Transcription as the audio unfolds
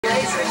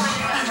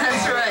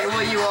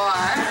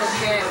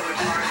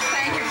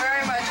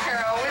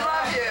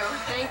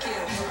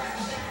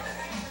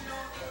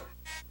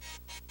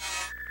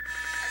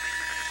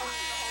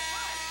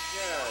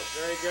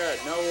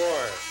no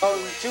war.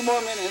 Oh, 2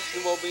 more minutes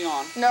and we'll be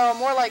on. No,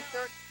 more like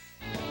 30.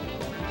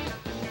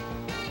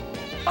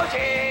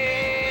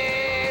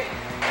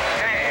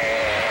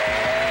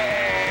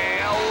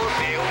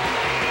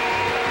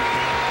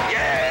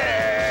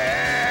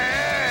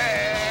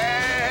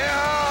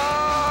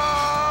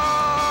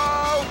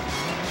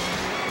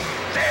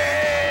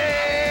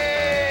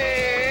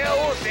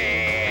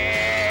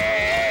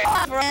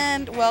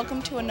 And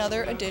welcome to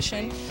another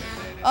edition.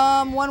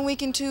 1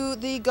 week into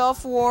the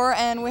Gulf War,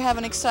 and we have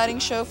an exciting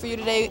show for you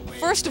today.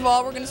 First of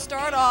all, we're going to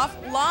start off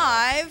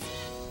live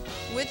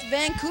with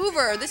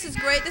Vancouver. This is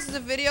great. This is a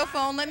video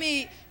phone.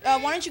 Why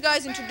don't you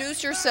guys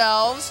introduce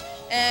yourselves,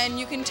 and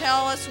you can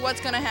tell us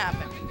what's going to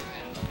happen.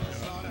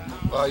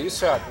 Well, you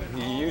start.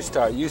 You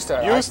start.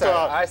 I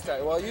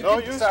start. Well,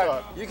 you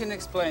start. You can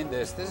explain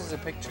this. This is a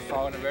picture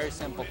phone, a very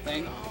simple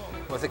thing,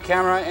 with a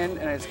camera in,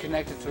 and it's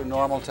connected to a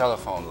normal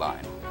telephone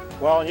line.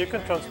 Well, you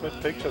can transmit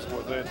pictures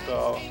with it,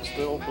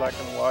 still black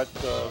and white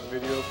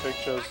video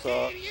pictures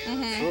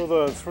through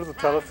the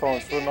telephone,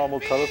 through a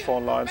normal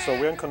telephone line. So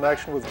we're in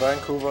connection with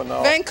Vancouver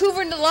now.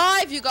 Vancouver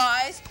live, you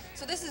guys.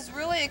 So this is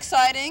really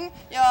exciting.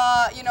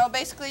 You know,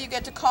 basically you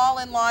get to call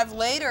in live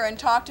later and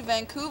talk to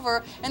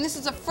Vancouver, and this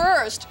is a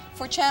first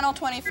for Channel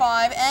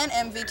 25 and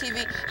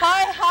MVTV.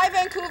 Hi,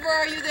 Vancouver,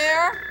 are you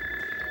there?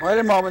 Wait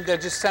a moment, they're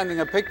just sending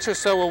a picture,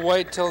 so we'll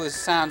wait till the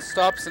sound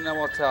stops and then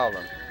we'll tell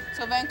them.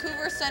 So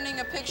Vancouver's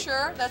sending a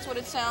picture, that's what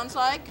it sounds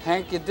like.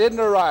 Hank, you didn't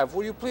arrive.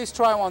 Will you please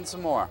try once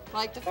more?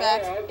 Like the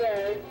fact.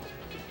 Okay.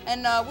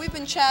 And we've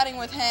been chatting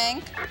with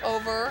Hank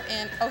over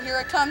in, oh, here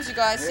it comes, you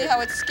guys. See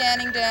how it's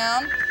scanning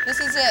down?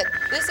 This is it.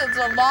 This is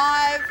a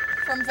live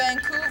from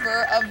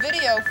Vancouver, a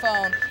video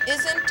phone.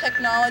 Isn't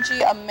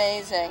technology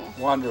amazing?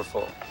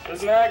 Wonderful.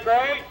 Isn't that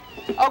great?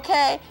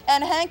 Okay,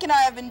 and Hank and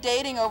I have been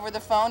dating over the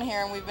phone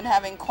here, and we've been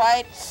having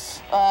quite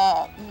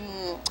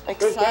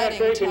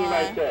exciting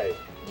time.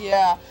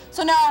 Yeah.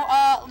 So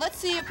now, let's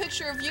see a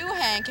picture of you,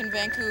 Hank, in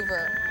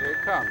Vancouver. Here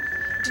it comes.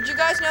 Did you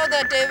guys know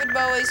that David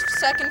Bowie's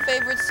second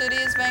favorite city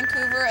is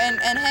Vancouver? And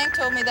Hank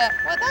told me that,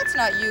 well, that's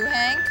not you,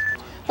 Hank.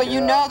 But you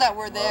know that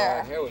we're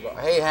there. Here we go.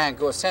 Hey, Hank,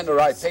 go send the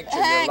right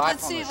picture. Hank,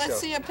 let's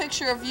see a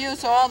picture of you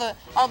so all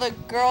the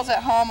girls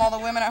at home, all the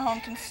women at home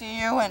can see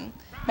you and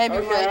maybe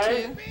write to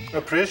you.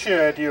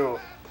 Appreciate you.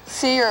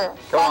 See your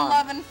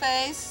fun-loving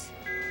face.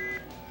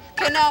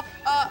 Okay, now,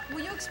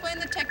 will you explain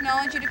the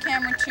technology to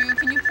camera 2?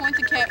 Can you point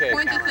the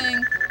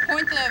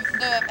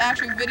the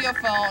actual video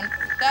phone?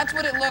 That's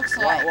what it looks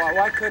like.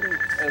 Why couldn't...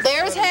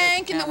 There's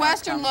Hank in the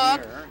Western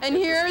look, and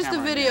here's the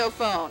video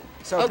phone.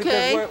 So,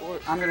 because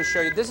I'm going to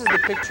show you, this is the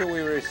picture we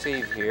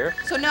received here.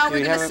 So now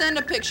we're going to send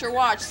a picture.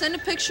 Watch, send a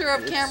picture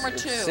of camera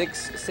 2.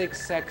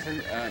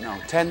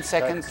 10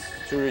 seconds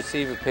to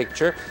receive a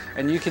picture,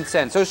 and you can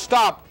send. So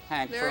stop,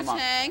 Hank, for a moment.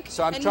 Hank.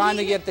 So I'm trying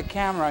to get the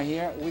camera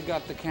here. We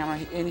got the camera.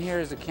 In here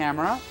is the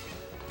camera.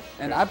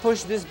 And I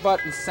push this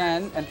button,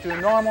 send, and through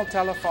a normal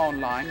telephone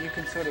line, you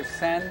can sort of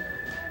send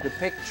the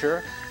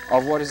picture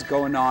of what is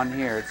going on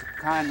here. It's a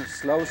kind of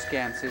slow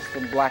scan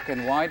system, black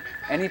and white.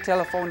 Any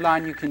telephone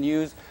line you can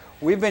use.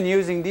 We've been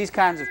using these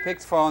kinds of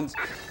picture phones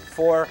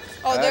for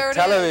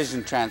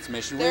television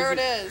transmission. There it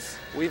is.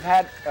 We've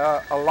had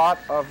a lot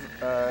of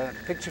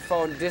picture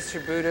phone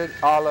distributed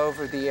all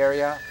over the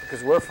area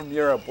because we're from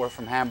Europe, we're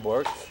from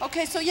Hamburg.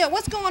 Okay, so yeah,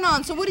 what's going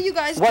on? So what do you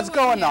guys do? What's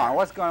going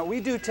on? We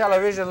do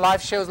television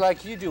live shows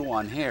like you do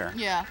one here.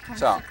 Yeah,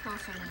 so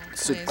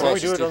we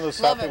do it on the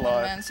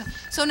satellite.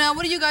 So now,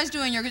 what are you guys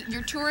doing?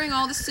 You're touring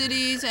all the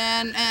cities,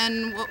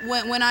 and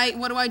what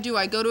do I do?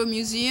 I go to a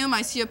museum,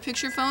 I see a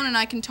picture phone, and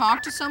I can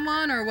talk to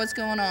someone, or what's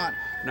going on?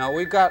 No,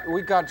 we got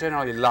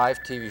generally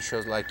live TV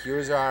shows like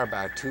yours are,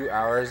 about 2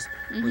 hours.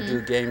 We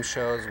do game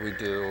shows, we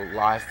do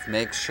live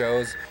mix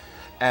shows,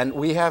 and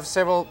we have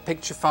several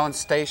picture phone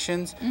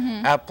stations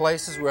at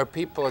places where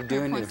people are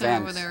doing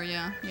events. Over there,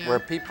 yeah. Where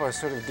people are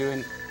sort of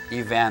doing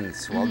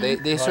events. Well, they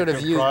like sort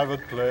of use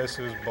private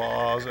places,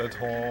 bars, at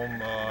home,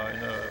 in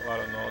a, I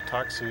don't know,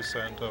 taxi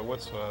center,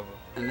 whatsoever.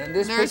 And then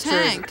this picture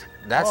Hank.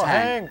 That's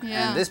Hank.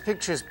 Yeah. And this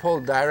picture is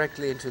pulled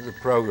directly into the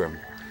program.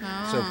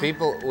 So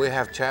we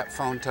have chat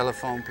phone,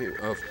 telephone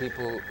of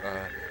people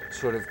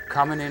sort of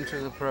coming into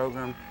the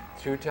program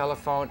through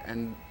telephone,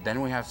 and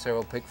then we have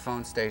several pick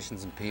phone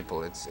stations and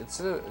people. It's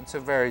a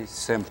very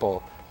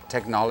simple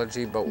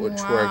technology, but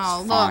which works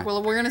fine. Look,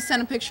 well, we're gonna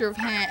send a picture of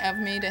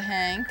me to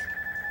Hank.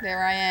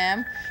 There I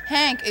am.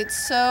 Hank,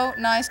 it's so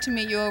nice to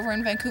meet you over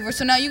in Vancouver.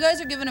 So now you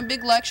guys are giving a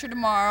big lecture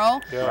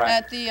tomorrow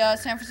at the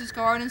San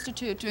Francisco Art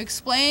Institute to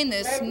explain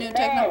this new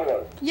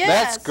technology. Yes.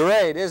 That's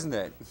great, isn't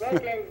it?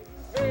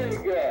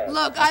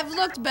 Look, I've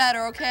looked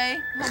better, okay?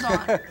 Hold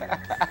on.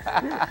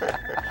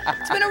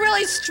 It's been a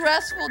really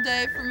stressful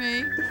day for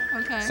me.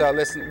 Okay. So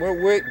listen,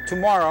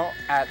 tomorrow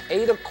at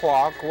 8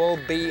 o'clock we'll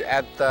be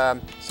at the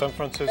San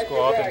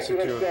Francisco Art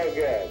Institute.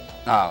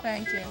 Oh.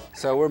 Thank you.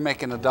 So we're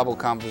making a double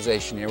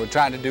conversation here. We're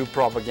trying to do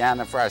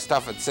propaganda for our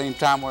stuff at the same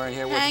time we're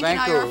here with Hank and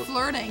I Vancouver. are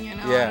flirting, you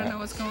know. Yeah. I don't know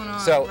what's going on.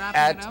 So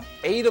Wrapping it at up.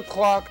 8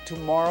 o'clock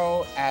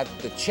tomorrow at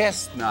the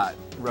Chestnut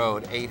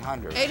Road,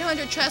 800.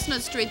 800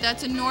 Chestnut Street,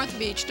 that's in North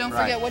Beach. Don't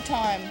Right. forget what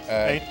time.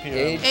 8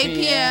 p.m. 8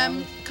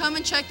 p.m. Come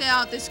and check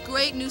out this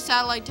great new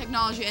satellite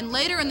technology. And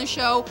later in the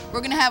show, we're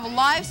going to have a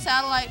live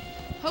satellite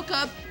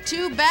hookup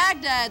to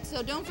Baghdad.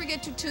 So don't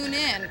forget to tune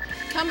in.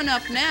 Coming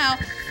up now.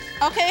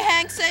 Okay,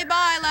 Hank, say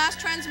bye. Last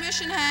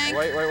transmission, Hank.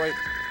 Wait.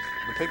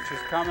 The picture's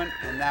coming,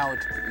 and now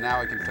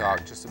I can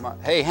talk. Just a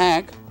moment. Hey,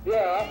 Hank.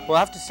 Yeah. We'll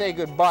have to say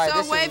goodbye. So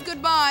This wave is...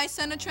 goodbye.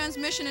 Send a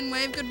transmission and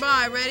wave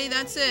goodbye. Ready?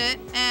 That's it.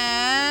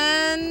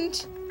 And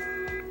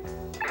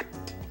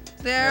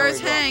there's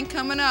we go. Hank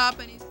coming up.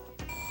 And he's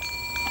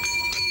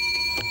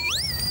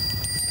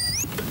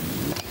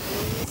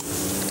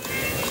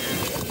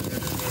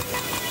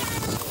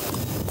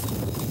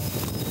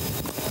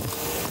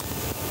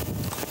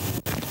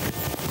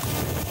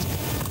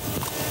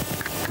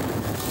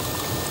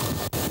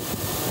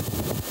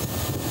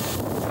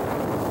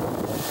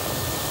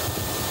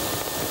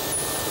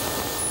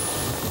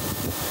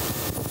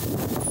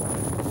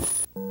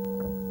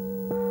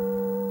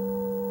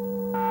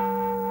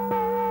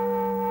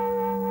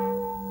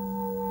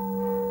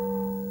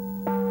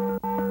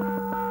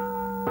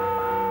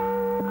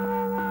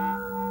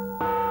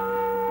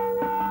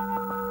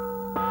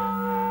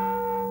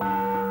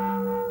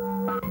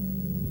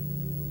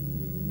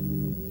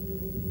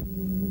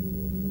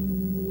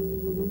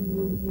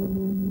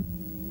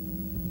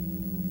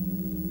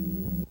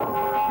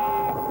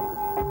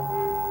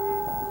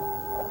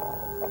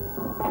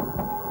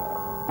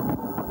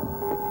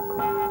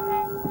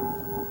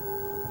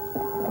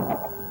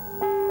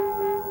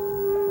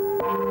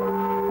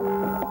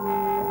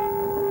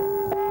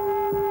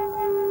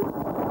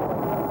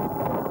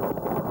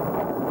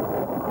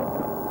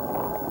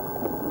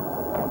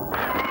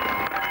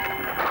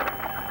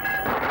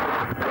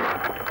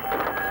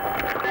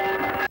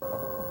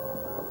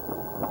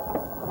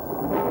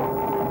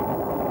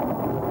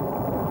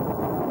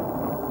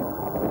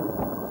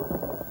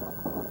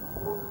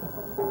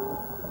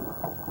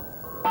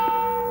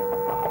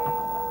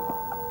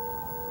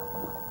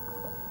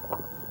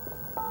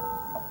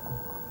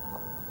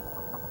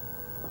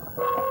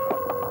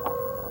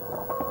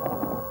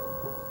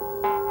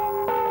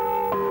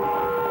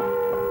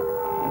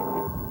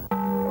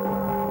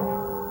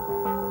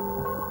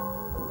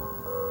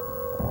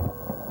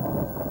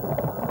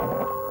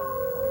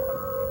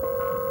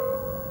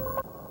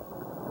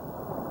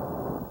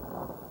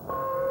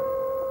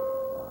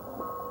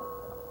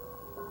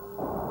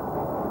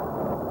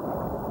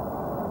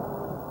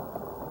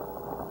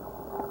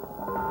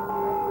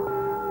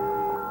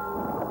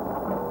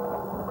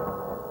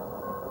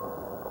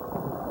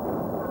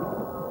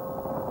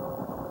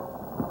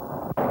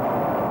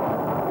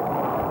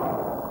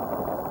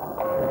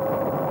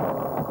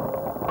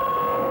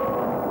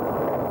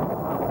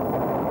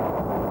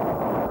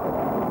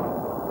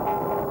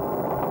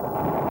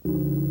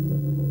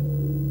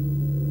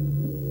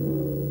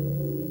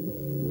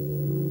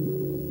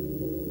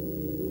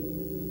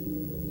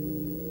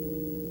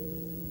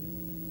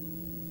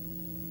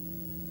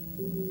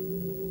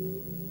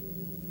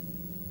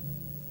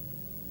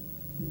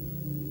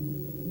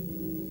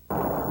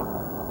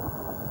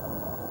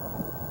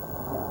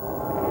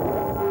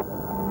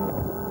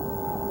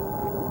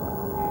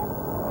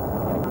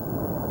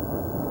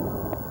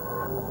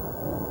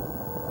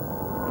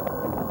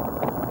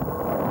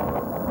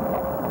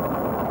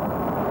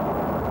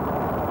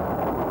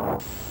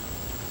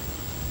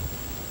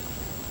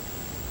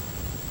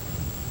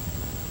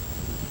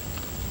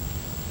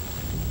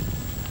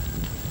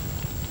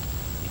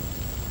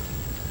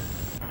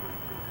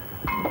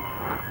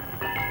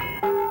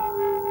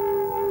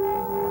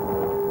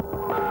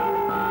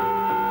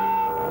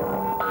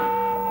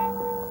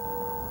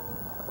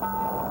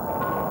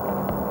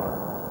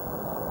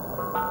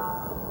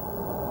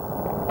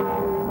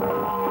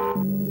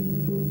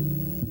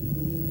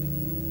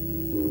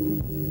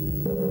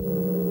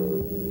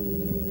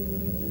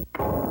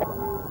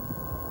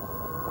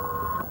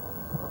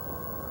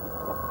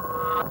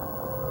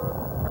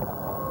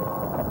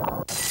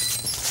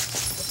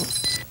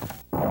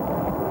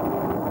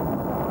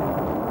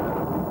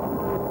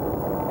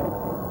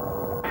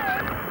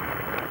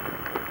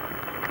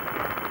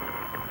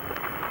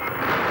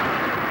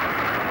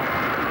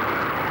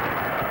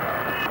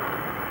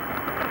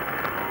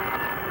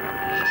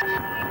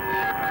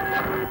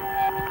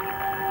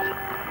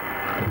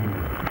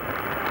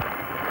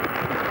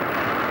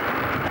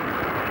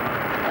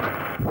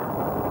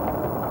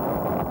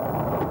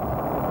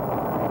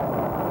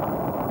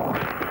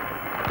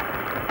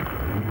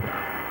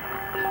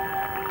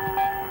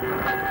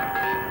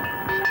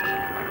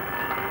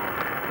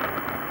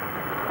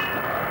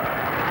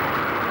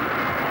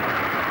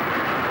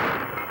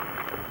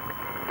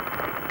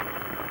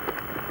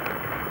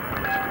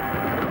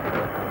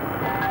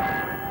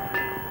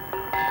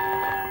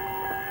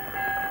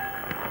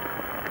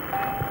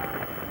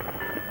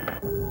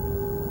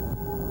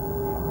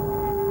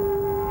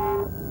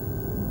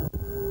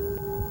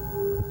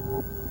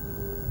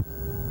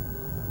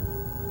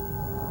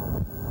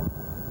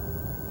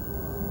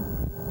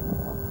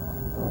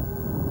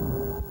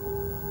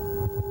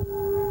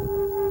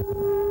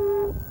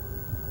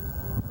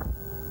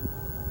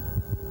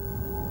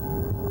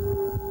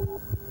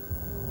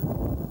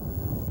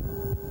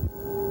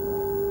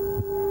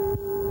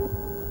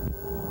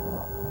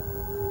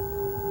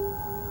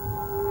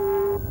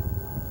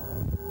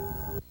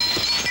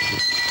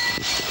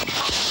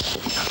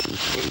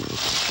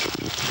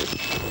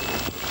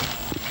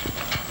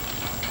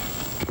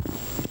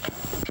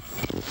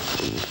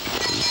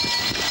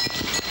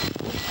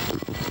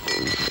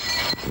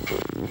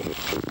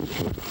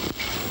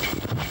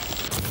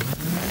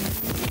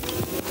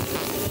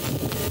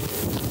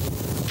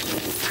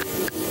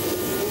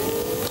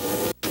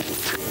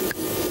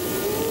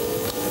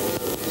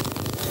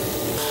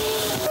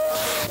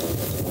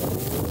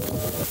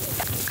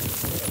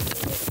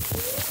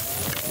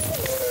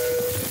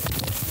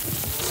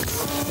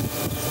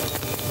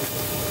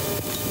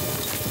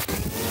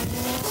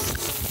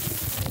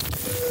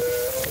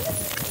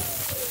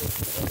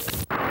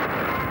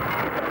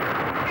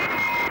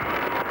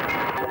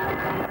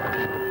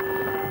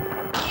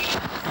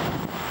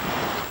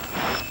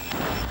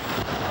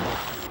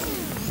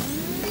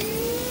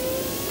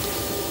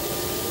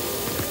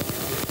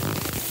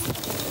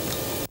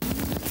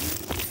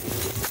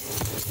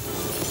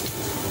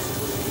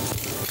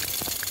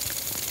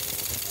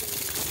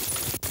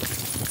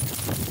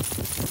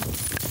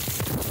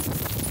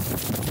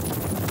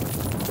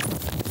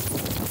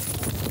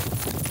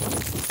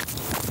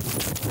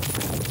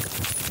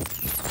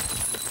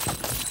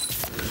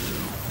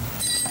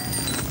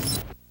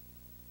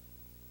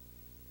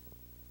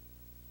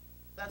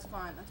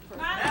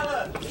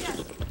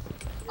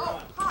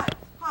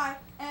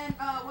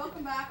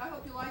back. I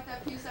hope you like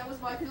that piece. That was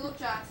by Philip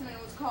Jackson, and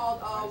it was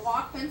called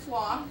Walk, Fence,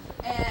 Walk.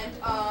 And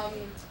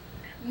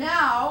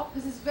now,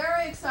 this is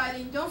very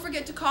exciting. Don't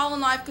forget to call in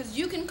live, because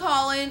you can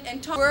call in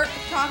and talk. We're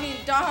talking to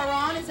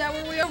Dhahran, is that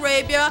where we are?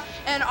 Arabia,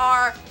 and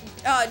our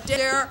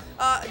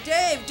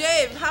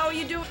Dave, how are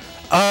you doing?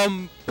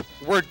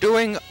 We're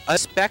doing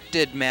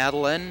expected,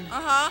 Madeline.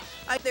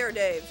 There,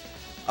 Dave.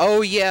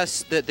 Oh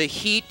yes, the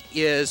heat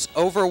is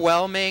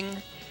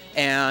overwhelming,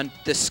 and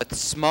the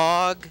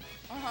smog,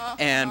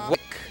 and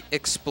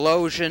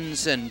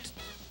explosions, and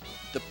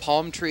the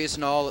palm trees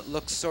and all. It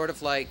looks sort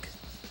of like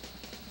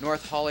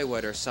North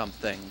Hollywood or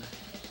something.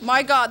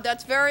 My God,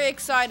 that's very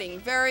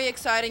exciting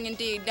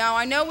indeed. Now,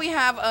 I know we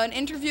have an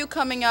interview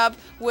coming up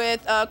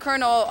with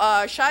Colonel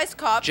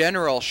Schwartzkopf.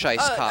 General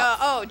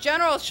Schwartzkopf.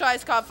 General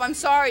Schwartzkopf. I'm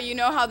sorry, you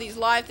know how these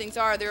live things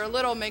are. They're a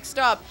little mixed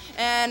up.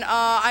 And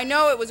I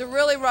know it was a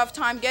really rough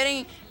time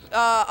getting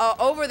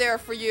over there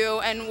for you,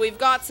 and we've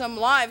got some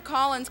live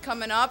call-ins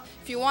coming up.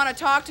 If you want to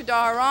talk to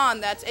Dhahran,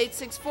 that's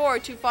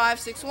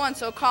 864-2561,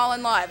 so call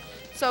in live.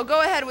 So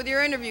go ahead with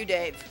your interview,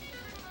 Dave.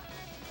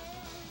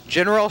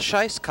 General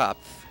Schwartzkopf,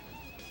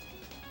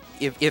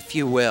 if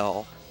you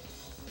will.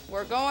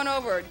 We're going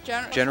over.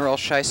 General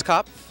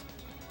Schwartzkopf?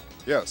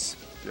 Yes.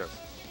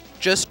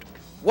 Just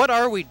what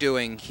are we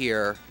doing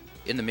here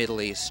in the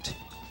Middle East,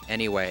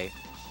 anyway?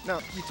 Now,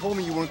 you told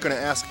me you weren't going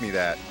to ask me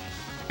that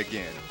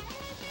again.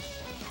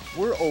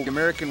 We're the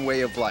American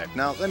way of life.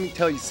 Now, let me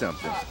tell you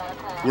something.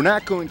 We're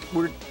not going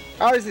to,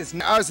 ours is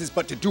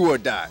but to do or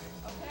die.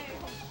 Okay.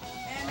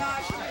 And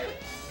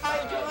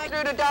how would you like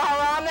through to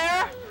Dhahran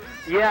there?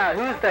 Yeah,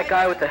 who's that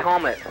guy with the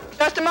helmet?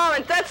 Just a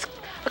moment. That's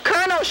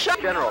Colonel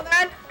Schwartzkopf. General.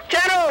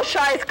 General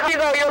Schwartzkopf. Here you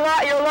go.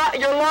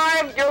 You're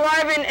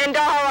live in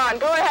Dhahran.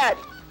 Go ahead.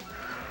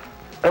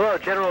 Hello,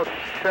 General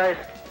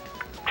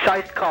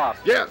Schwartzkopf.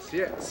 Yes.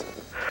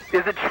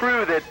 Is it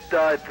true that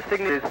the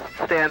signature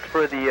stands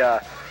for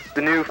the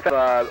new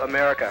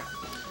America?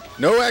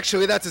 No,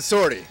 actually, that's a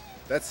sortie.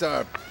 That's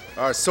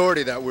our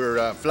sortie that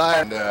we're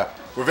flying.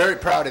 We're very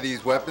proud of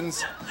these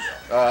weapons.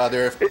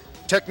 They're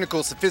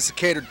technical,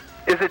 sophisticated.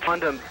 Is it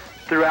condoms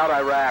throughout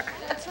Iraq?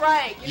 That's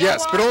right.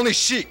 Yes, but only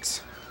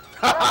sheiks.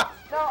 Well,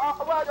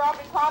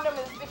 dropping condom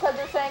is because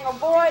they're saying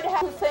avoid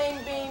Hussein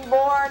being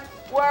born,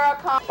 wear a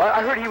condom. Well,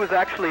 I heard he was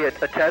actually a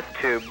test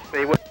tube.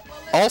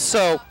 Also,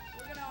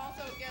 we're going to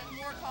also get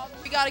more calls.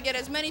 We got to get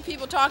as many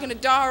people talking to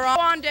Dhahran.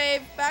 Go on,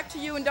 Dave. Back to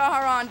you and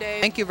Dhahran,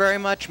 Dave. thank you very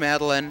much,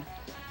 Madeline.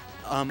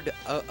 Of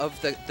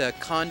the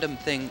condom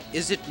thing,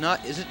 is it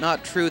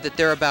not true that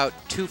they're about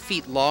 2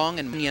 feet long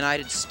and in the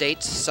United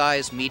States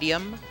size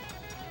medium?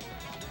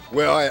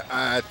 Well,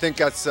 I think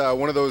that's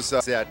one of those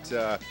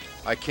that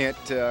I can't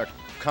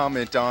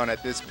comment on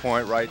at this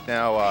point right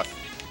now.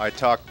 I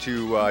talked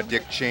to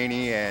Dick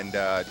Cheney, and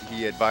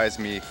he advised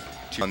me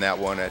on that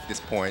one at this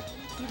point.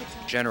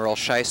 General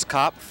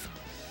Schwartzkopf,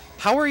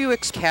 how are you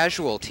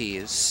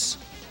casualties?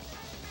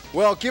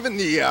 Well, given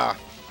the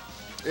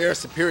air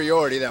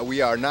superiority that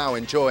we are now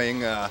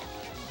enjoying,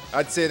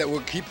 I'd say that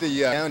we'll keep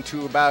the down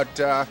to about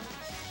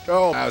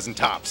 1,000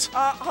 tops.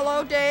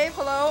 Hello, Dave.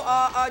 Hello,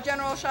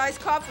 General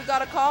Schwartzkopf. We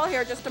got a call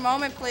here. Just a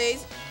moment,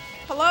 please.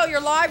 Hello,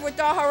 you're live with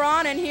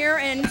Dhahran and here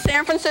in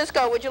San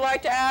Francisco. Would you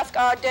like to ask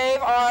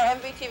Dave, our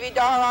MVTV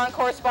Dhahran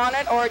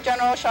correspondent, or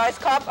General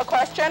Schwartzkopf a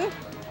question?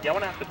 Yeah, I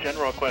want to ask the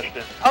general a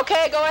question.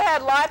 Okay, go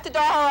ahead. Live to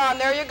Dhahran.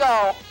 There you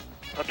go.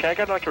 Okay, I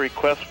got like a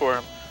request for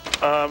him.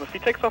 If he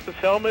takes off his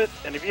helmet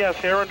and if he has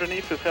hair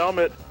underneath his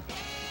helmet,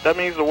 that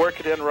means the work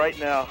could end right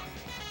now.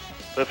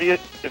 But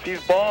if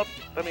he's bald,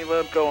 let me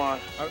let him go on.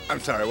 I'm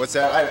sorry, what's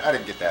that? I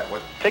didn't get that.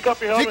 What? Take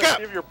off your helmet and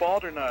see if you're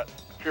bald or not.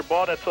 If you're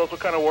bald, that tells us what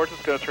kind of work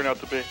it's going to turn out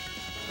to be.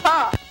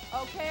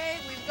 Okay,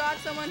 we've got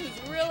someone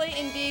who's really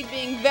indeed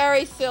being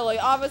very silly,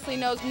 obviously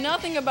knows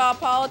nothing about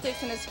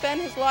politics and has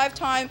spent his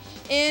lifetime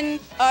in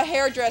a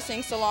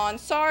hairdressing salon.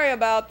 Sorry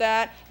about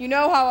that. You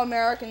know how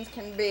Americans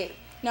can be.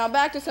 Now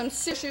back to some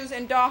issues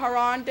in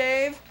Dhahran,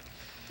 Dave.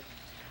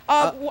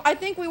 I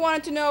think we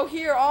wanted to know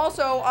here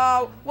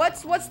also,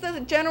 what's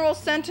the general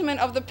sentiment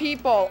of the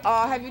people?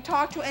 Have you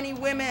talked to any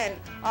women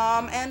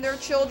and their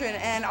children,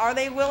 and are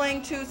they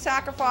willing to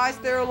sacrifice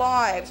their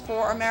lives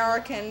for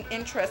American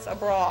interests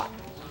abroad?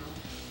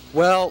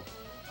 Well,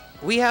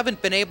 we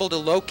haven't been able to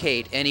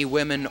locate any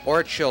women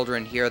or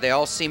children here. They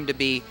all seem to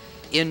be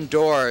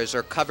indoors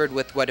or covered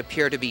with what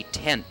appear to be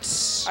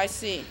tents. I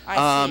see.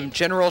 I see.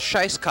 General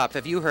Schwartzkopf,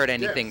 have you heard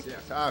anything?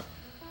 Yes.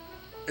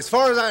 As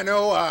far as I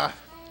know,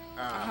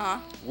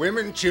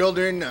 women,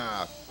 children,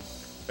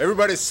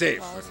 everybody's safe.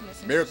 Well,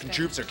 American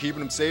troops are keeping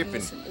them safe,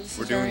 and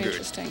we're doing good.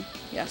 Interesting.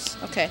 Yes.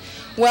 Okay.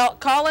 Well,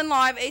 call in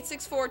live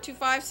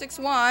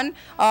 864-2561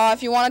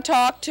 if you want to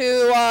talk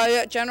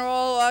to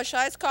General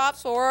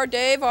Schwartzkopf or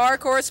Dave, our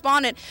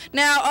correspondent.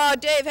 Now,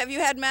 Dave, have you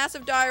had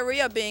massive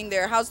diarrhea being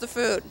there? How's the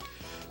food?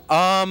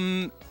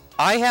 I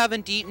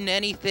haven't eaten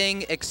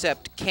anything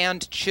except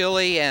canned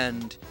chili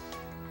and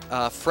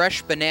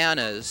fresh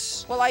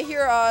bananas. Well, I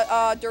hear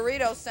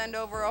Doritos send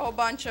over a whole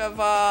bunch of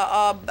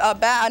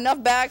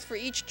enough bags for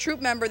each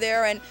troop member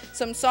there, and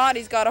some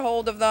Saudis got a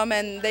hold of them,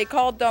 and they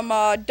called them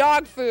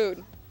dog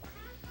food.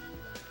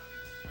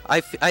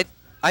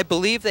 I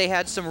believe they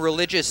had some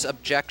religious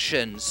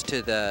objections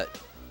to the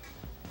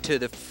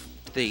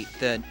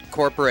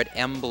corporate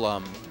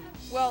emblem.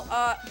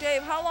 Well,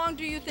 Dave, how long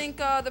do you think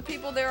the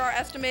people there are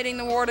estimating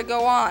the war to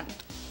go on?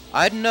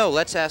 I don't know.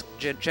 Let's ask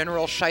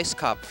General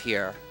Schwartzkopf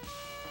here.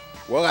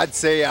 Well, I'd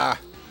say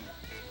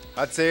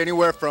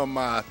anywhere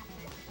from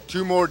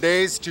 2 more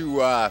days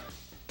to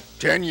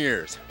 10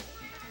 years.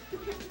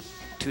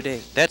 2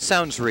 days. That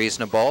sounds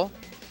reasonable.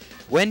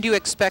 When do you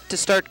expect to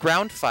start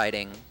ground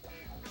fighting?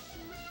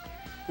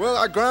 Well,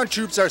 our ground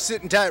troops are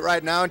sitting tight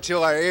right now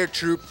until our air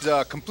troops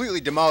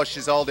completely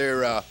demolishes all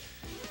their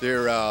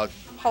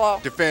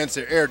defense,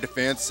 their air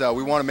defense.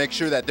 We want to make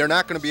sure that they're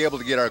not going to be able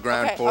to get our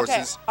ground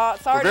forces.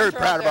 We're very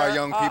proud of our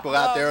young people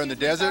out there in the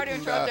desert. Sorry to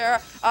interrupt there.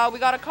 We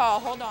got a call.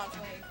 Hold on,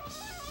 please.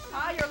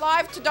 Hi, you're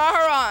live to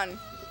Daharan.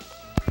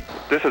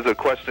 This is a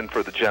question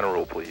for the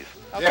general, please.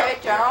 Okay,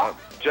 General.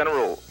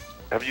 General,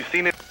 have you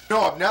seen it?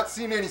 No, I've not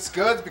seen any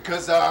Scuds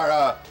because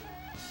our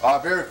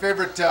very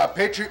favorite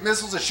Patriot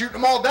missiles are shooting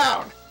them all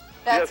down.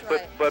 That's yes,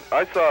 right. but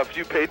I saw a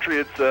few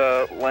Patriots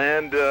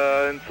land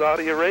in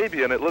Saudi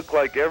Arabia, and it looked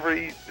like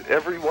every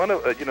one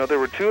of there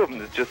were 2 of them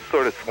that just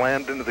sort of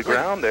slammed into the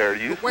ground there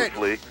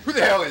uselessly. Wait, who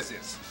the hell is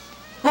this?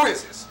 Who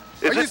is this?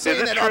 Are you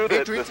saying that our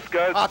Patriots,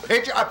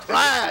 our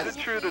prize Is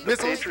it true that the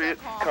missiles?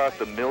 Patriots cost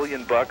 $1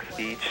 million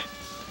each?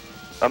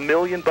 $1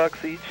 million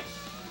each?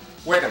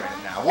 Wait a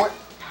minute now. What?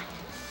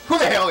 Who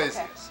the hell is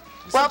this?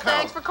 Well,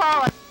 thanks for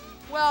calling.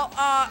 Well,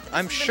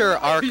 I'm sure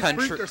our Peace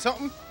country. freak or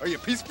something? Are you a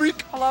peace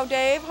freak? Hello,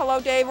 Dave.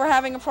 Hello, Dave. We're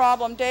having a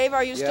problem. Dave,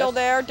 are you still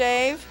there,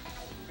 Dave?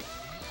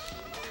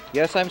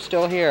 Yes, I'm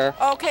still here.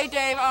 Okay,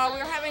 Dave.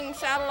 We're having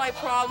satellite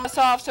problems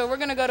off, so we're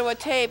going to go to a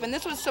tape. And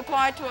this was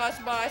supplied to us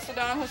by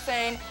Saddam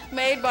Hussein,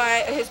 made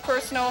by his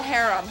personal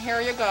harem.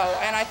 Here you go.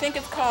 And I think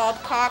it's called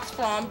Cox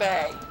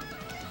Flambe.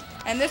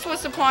 And this was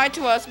supplied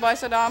to us by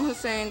Saddam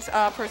Hussein's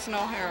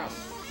personal harem.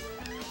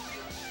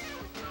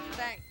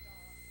 Thanks.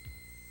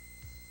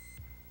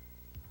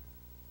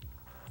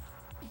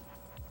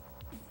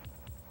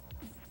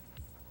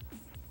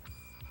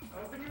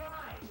 Open your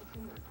eyes.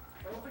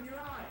 Open your eyes.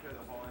 Open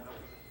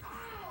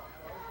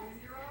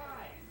your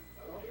eyes.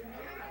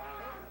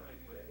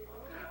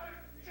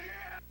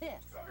 This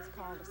is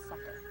called a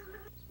sucker.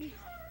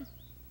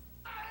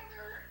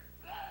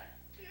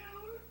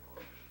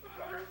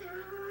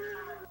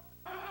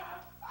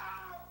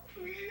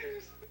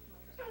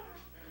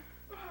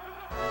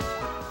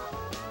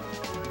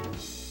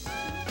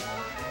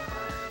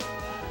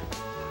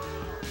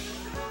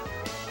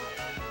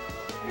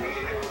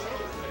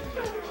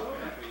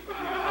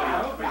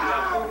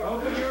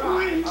 Open your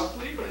eyes. I'll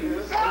sleep with you.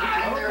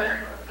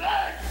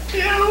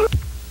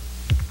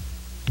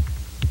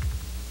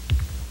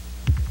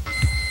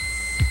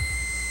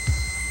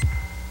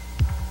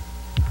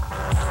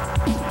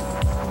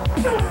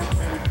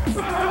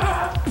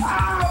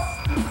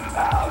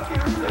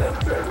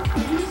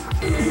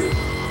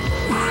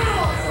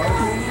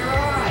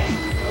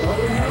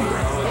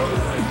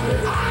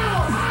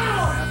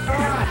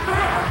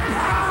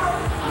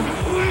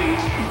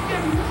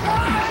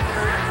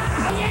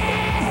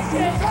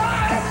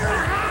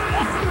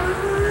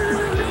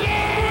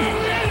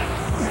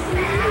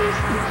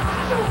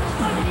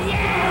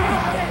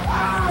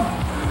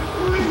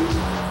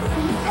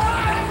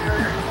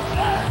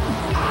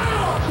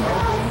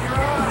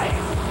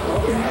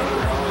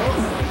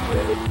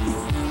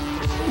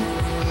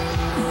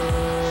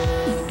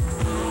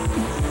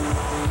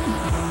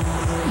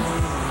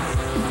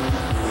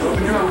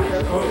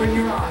 Open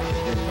your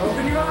eyes.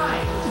 Open your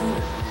eyes.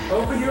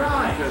 Open your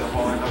eyes.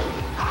 Open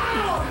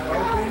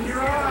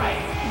your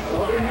eyes.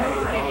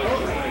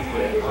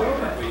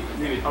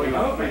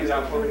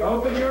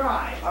 Open your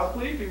eyes. I'm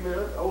sleeping,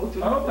 man.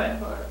 Open.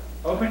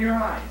 Open your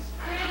eyes.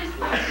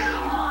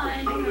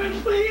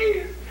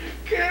 Please,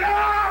 get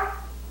up!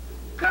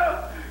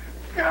 Go,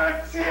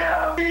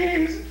 down,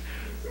 please!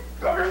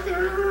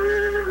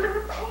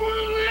 Arthur!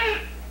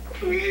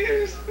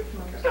 Please! Please,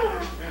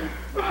 Arthur!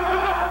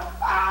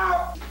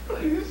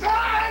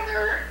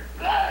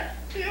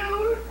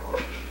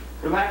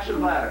 Relax your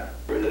bladder.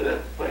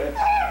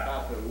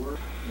 About to work.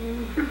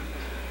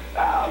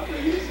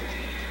 Please.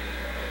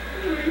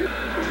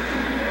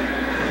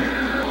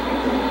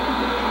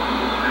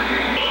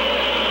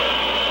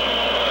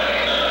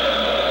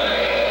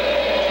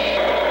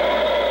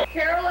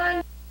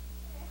 Carolyn.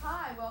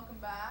 Hi, welcome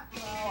back.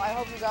 Well, I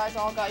hope you guys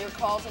all got your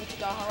calls into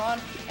Daharan.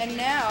 And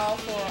now,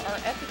 for our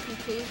epic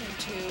conclusion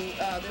to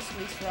this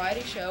week's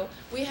variety show,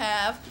 we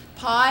have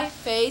Pie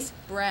Face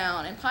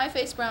Brown. And Pie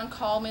Face Brown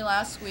called me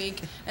last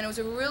week, and it was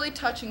a really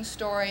touching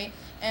story.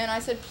 And I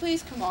said,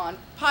 please come on.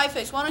 Pie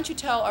Face, why don't you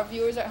tell our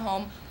viewers at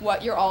home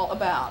what you're all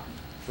about?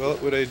 Well,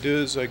 what I do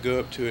is I go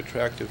up to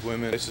attractive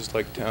women, places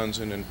like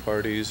Townsend and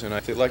parties, and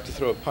they'd like to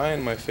throw a pie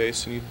in my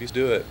face, and you'd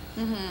do it.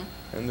 Mm-hmm.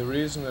 And the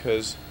reason is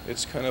because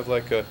it's kind of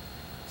like a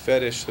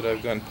fetish that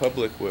I've gone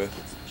public with,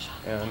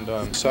 and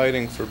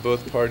exciting for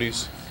both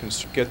parties can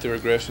get their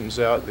aggressions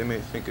out. They may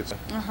think it's.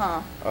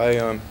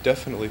 I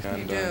definitely.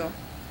 And, You do.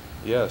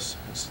 Yes,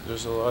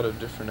 there's a lot of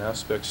different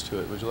aspects to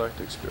it. Would you like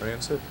to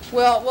experience it?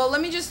 Well, let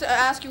me just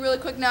ask you really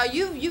quick. Now,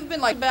 you've been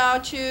like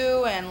about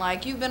you, and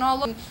like you've been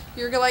all.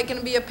 You're like going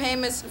to be a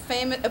famous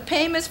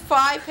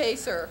pie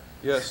pacer.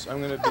 Yes, I'm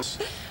going to be.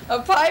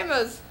 A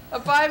famous.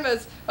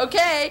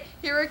 Okay,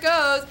 here it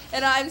goes.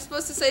 And I'm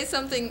supposed to say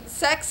something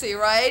sexy,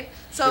 right?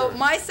 So Sure.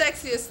 my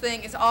sexiest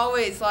thing is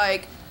always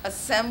like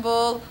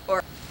assemble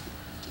or.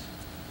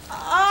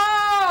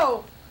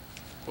 Oh!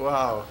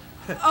 Wow.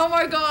 Oh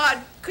my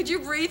God! Could you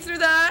breathe through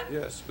that?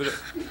 Yes, but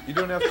you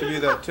don't have to be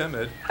that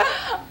timid.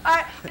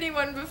 I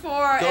anyone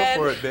before. Go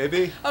for it,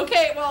 baby.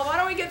 Okay, well, why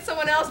don't we get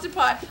someone else to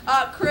pie?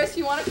 Chris,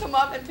 you want to come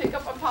up and pick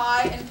up a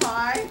pie and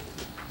pie?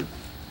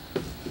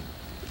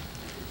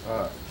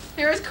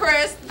 Here's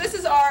Chris. This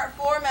is our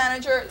floor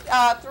manager.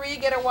 3,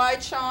 get a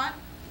wide shot.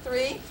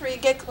 3,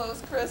 get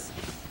close, Chris.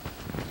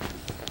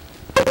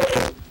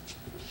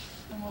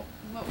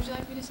 What would you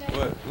like me to say?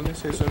 What? Let me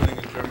say something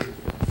in German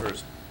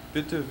first.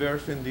 Bitte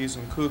werfen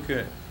diesen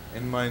Kuchen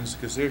in mein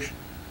Gesicht.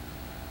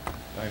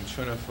 Ein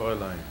schöner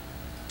Fräulein.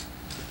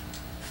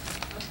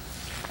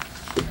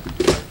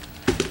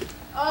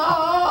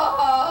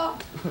 Oh!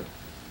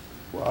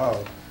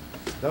 Wow,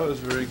 that was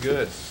very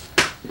good. Is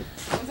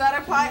that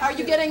a pie? Are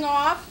you getting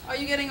off? Are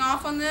you getting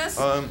off on this?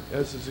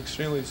 Yes, it's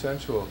extremely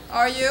sensual.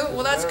 Are you?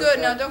 Well, that's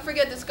good. Now, don't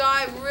forget, this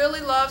guy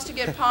really loves to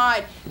get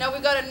pied. Now,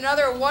 we've got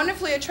another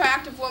wonderfully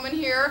attractive woman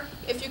here.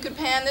 If you could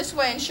pan this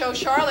way and show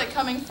Charlotte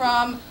coming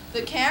from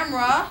the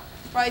camera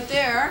right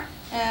there.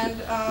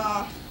 And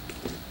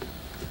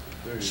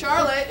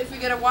Charlotte, if we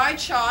get a wide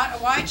shot,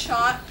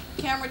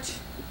 camera,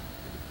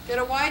 get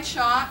a wide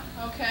shot,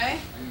 okay.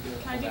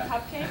 Can I do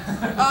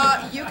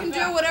cupcakes? You can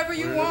do whatever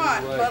you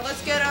want, but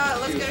let's get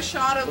a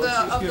shot of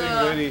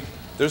the.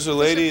 There's a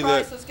lady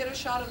that. Let's get a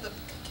shot of the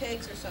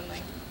cakes or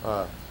something.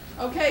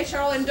 Okay,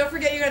 Charlotte, and don't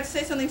forget you're going to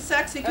say something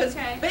sexy because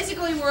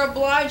basically we're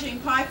obliging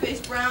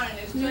Pie-Faced Brown and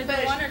his new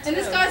fetish. And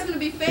this guy's going to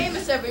be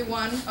famous,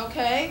 everyone.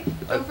 Okay,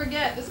 don't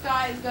forget this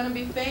guy is going to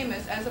be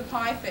famous as a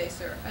pie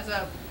facer, as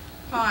a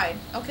pie.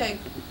 Okay,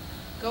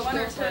 go One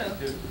or for it.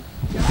 two.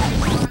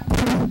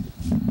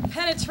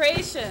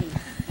 Penetration.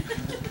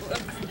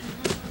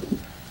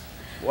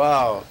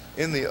 Wow,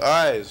 in the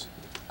eyes.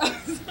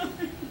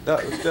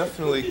 That was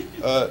definitely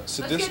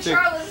sadistic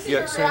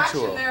yet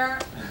sensual.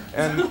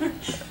 And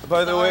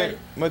by the way,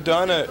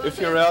 Madonna, if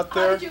you're out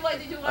there,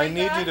 I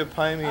need you to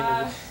pie me in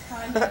a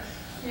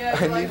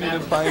I need you to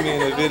pie me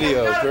in a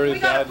video very we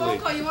got badly. A phone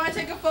call. You want to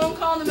take a phone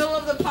call in the middle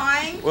of the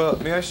pieing? Well,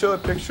 may I show a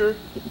picture?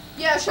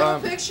 Yeah, show a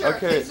picture.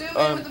 Okay, Zoom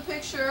in with the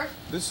picture.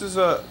 This is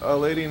a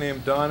lady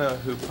named Donna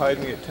who pied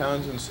me at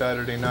Townsend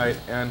Saturday night,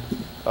 and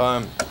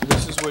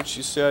this is what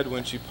she said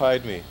when she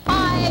pied me.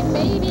 Hi,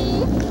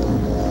 baby.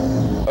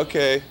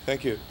 Okay,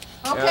 thank you.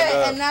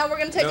 Okay, and now we're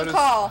going to take a notice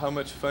call. how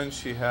much fun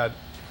she had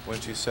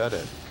when she said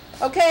it.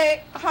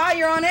 Okay, hi,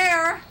 you're on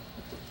air.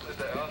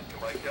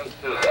 My guess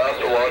his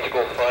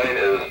astrological sign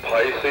is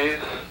Pisces.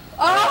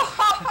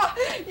 Oh,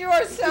 you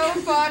are so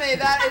funny.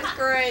 That is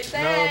great.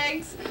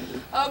 Thanks.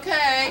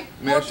 Okay,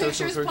 May I more show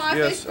pictures, some Pie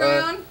yes, Face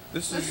Brown.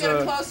 This Let's is get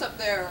a close-up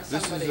there.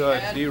 This Somebody, is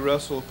Ed. Dee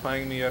Russell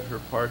pieing me at her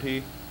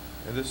party.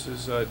 And this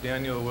is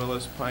Daniel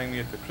Willis pieing me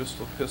at the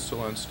Crystal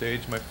Pistol on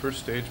stage, my first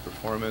stage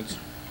performance.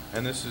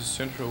 And this is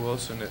Centra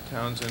Wilson at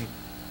Townsend,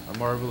 a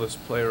marvelous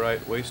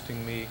playwright,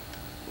 wasting me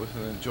with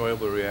an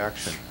enjoyable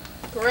reaction.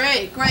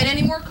 Great, great.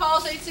 Any more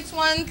calls?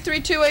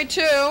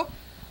 861-3282.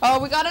 Oh,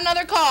 we got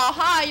another call.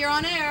 Hi, you're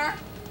on air.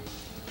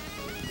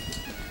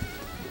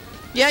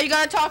 Yeah, you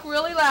got to talk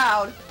really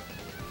loud.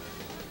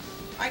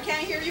 I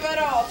can't hear you at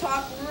all.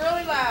 Talk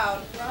really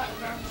loud.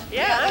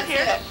 Yeah, I'm here.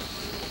 It.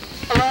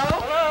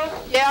 Hello? Hello?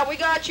 Yeah, we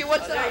got you.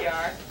 What's up? There you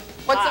are.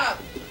 What's up?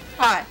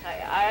 Hi.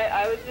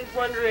 I was just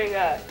wondering,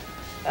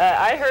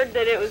 I heard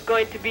that it was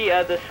going to be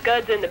the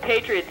Scuds and the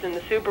Patriots in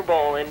the Super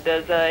Bowl, and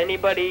does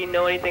anybody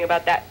know anything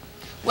about that?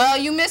 Well,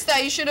 you missed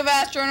that. You should have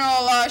asked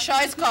General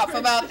Schwartzkopf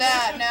about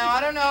that. Now, I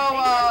don't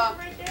know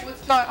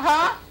what's going on.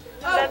 Huh?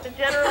 Is that the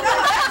General? No,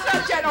 that's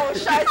not General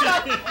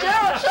Schwartzkopf.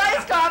 General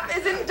Schwartzkopf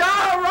is in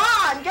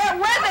Dhahran. Get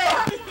with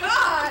it.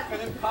 God. An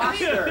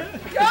imposter.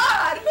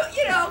 God.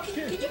 You know,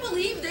 can you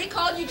believe they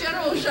called you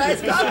General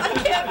Schwartzkopf? I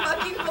can't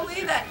fucking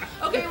believe that.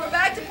 Okay, we're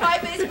back to Pie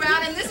Face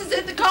Brown, and this is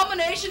it, the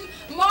culmination.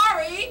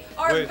 Mari,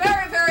 our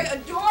very, very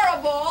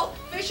adorable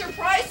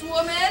Fisher-Price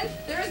woman.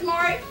 There's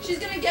Mari. She's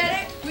going to get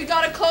it. We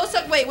got a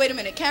close-up. Wait a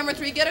minute. Camera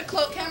 3,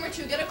 camera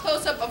 2, get a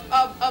close-up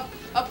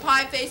of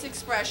Pie Face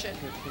expression.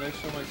 Can I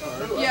show my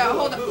card? Yeah,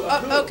 hold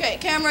on. Okay,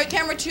 camera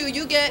 2,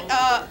 you get,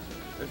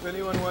 If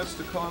anyone wants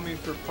to call me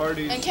for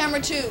parties... and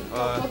camera 2,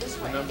 go this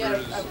the way. number Get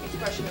is... an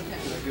expression of him.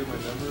 Can I give my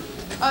number?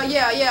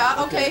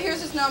 Yeah. Okay,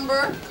 here's his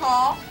number.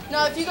 Call.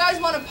 Now, if you guys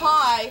want a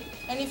pie,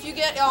 and if you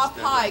get off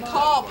pie,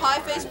 call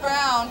Pie Face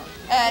Brown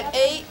at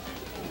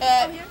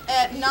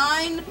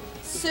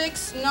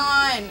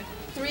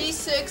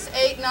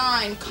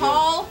 969-3689.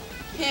 Call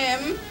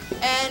him,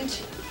 and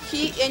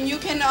and you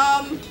can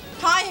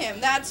pie him.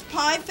 That's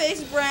Pie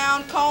Face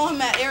Brown. Call him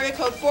at area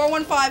code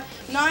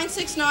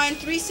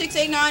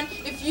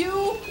 415-969-3689 if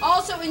you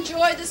also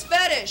enjoy this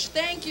fetish.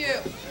 Thank you.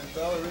 And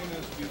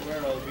ballerinas,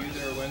 beware, I'll be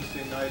there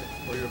Wednesday night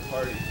for your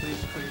party.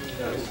 Please clean me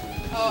nicely.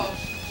 Oh,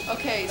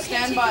 okay,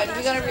 stand by. Do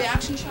we got a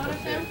reaction shot of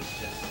him?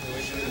 Can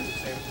we do it at the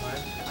same time?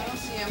 I don't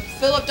see him.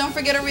 Philip, don't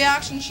forget a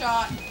reaction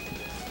shot.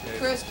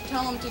 Chris,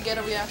 tell him to get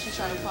a reaction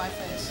shot of Pie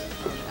Face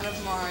and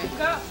of Mari.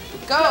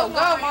 Go,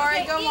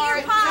 Mari, go,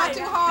 Mari. Not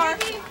too hard.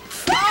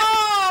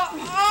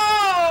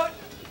 Oh!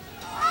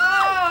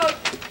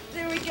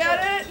 Did we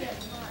get it?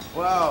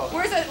 Wow.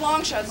 Where's that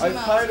long shot? I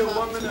tied a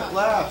woman at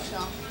last.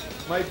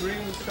 My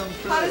dreams come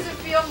true. How does it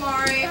feel,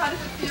 Mari? How does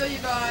it feel, you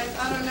guys?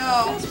 I don't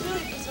know. That's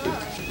really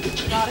bizarre.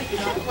 Got it.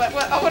 What?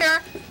 Oh,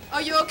 here.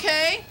 Are you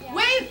okay? Yeah.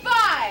 Wave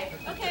bye.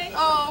 Okay.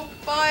 Oh,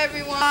 bye,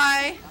 everyone.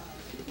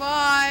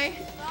 Bye.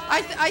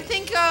 I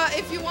think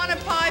if you want a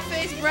Pie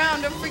Face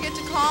Brown, don't forget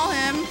to call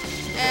him.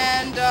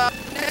 And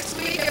next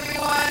week,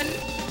 everyone,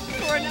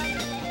 for another.